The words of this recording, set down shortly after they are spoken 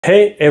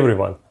Hey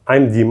everyone,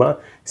 I'm Dima,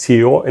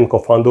 CEO and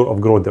co-founder of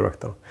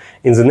GrowDirector.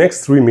 In the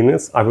next 3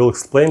 minutes, I will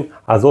explain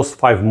how those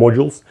 5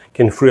 modules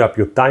can free up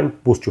your time,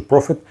 boost your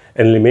profit,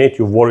 and eliminate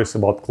your worries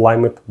about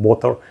climate,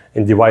 water,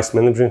 and device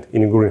management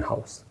in your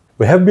greenhouse.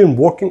 We have been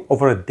working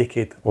over a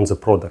decade on the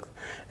product,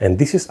 and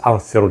this is our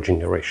 3rd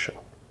generation.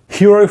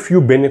 Here are a few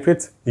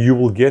benefits you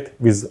will get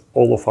with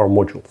all of our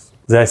modules.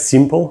 They are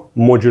simple,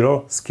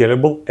 modular,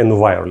 scalable,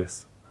 and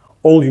wireless.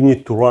 All you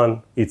need to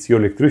run is your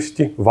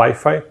electricity,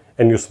 Wi-Fi,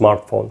 and your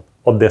smartphone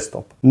or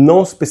desktop.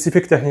 No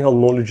specific technical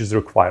knowledge is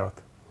required.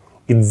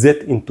 It's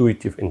that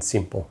intuitive and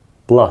simple.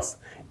 Plus,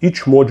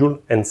 each module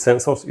and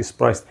sensors is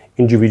priced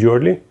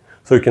individually,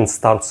 so you can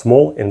start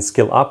small and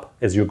scale up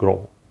as you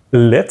grow.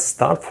 Let's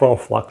start from our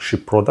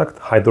flagship product,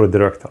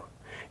 HydroDirector.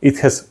 It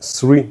has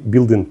 3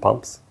 built-in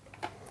pumps.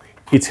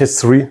 It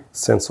has 3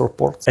 sensor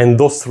ports, and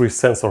those 3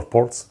 sensor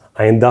ports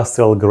are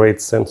industrial-grade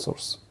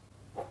sensors.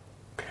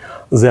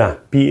 They are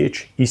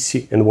pH,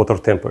 EC, and water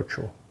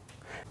temperature.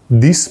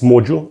 This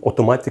module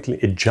automatically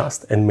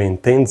adjusts and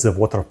maintains the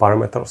water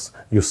parameters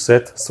you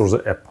set through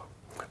the app.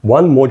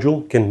 One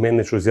module can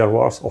manage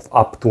reservoirs of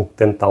up to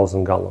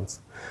 10,000 gallons.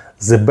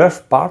 The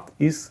best part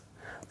is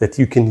that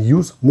you can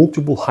use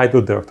multiple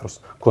HydroDirectors,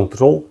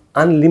 control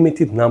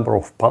unlimited number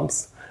of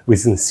pumps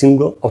within a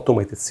single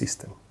automated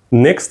system.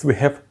 Next, we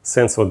have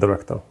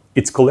SensorDirector.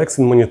 It collects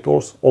and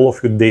monitors all of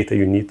your data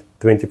you need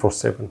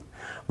 24/7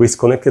 with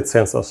connected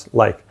sensors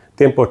like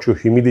temperature,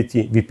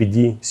 humidity,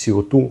 VPD,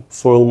 CO2,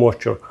 soil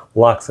moisture,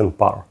 lux, and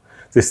power.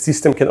 The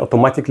system can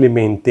automatically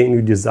maintain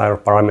your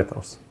desired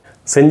parameters,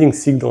 sending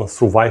signals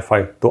through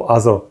Wi-Fi to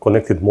other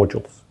connected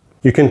modules.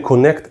 You can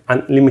connect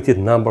unlimited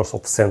numbers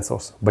of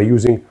sensors by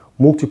using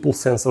multiple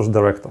sensors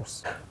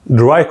directors.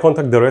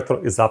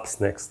 DryContactDirector is up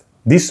next.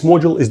 This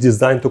module is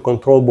designed to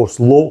control both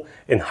low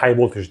and high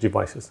voltage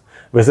devices.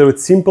 Whether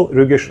it's simple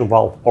irrigation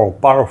valve or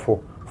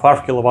powerful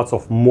 5 kilowatts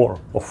or more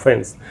of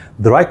fans,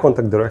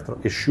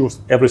 DryContactDirector ensures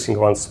everything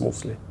runs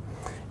smoothly.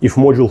 If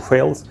module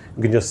fails,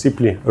 you can just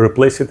simply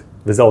replace it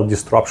without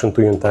disruption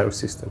to your entire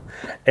system.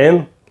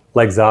 And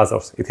like the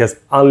others, it has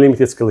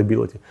unlimited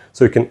scalability,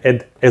 so you can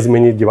add as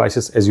many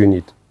devices as you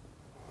need.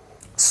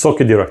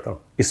 SocketDirector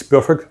is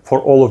perfect for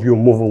all of your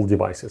movable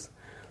devices.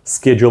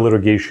 Schedule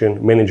irrigation,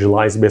 manage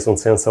lights based on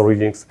sensor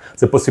readings.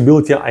 The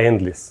possibilities are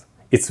endless.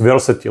 It's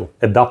versatile,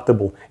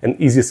 adaptable, and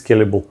easily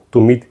scalable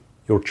to meet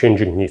your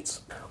changing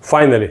needs.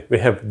 Finally, we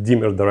have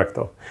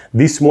DimmerDirector.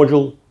 This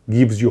module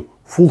gives you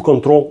full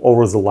control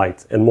over the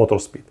light and motor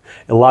speed,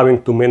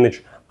 allowing to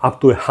manage up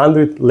to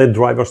 100 LED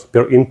drivers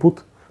per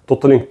input,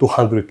 totaling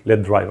 200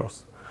 LED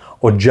drivers,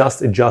 or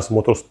just adjust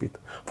motor speed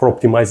for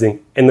optimizing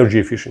energy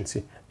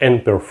efficiency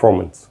and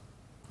performance.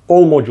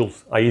 All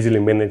modules are easily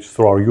managed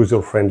through our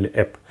user-friendly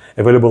app,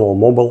 available on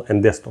mobile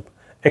and desktop.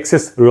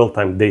 Access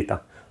real-time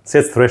data,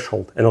 set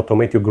threshold, and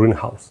automate your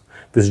greenhouse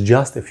with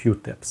just a few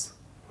taps.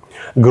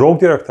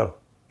 GrowDirector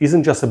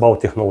isn't just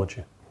about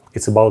technology,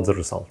 it's about the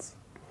results.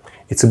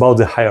 It's about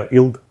the higher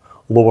yield,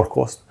 lower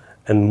cost,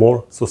 and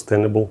more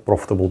sustainable,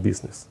 profitable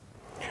business.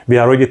 We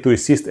are ready to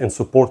assist and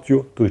support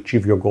you to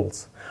achieve your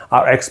goals.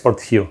 Our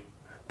experts here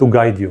to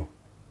guide you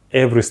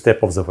every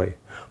step of the way,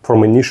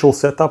 from initial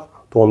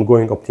setup to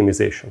ongoing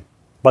optimization.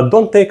 But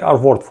don't take our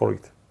word for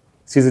it.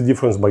 See the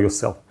difference by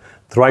yourself.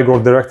 Try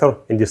GrowDirector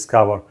and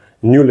discover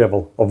a new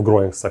level of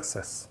growing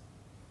success.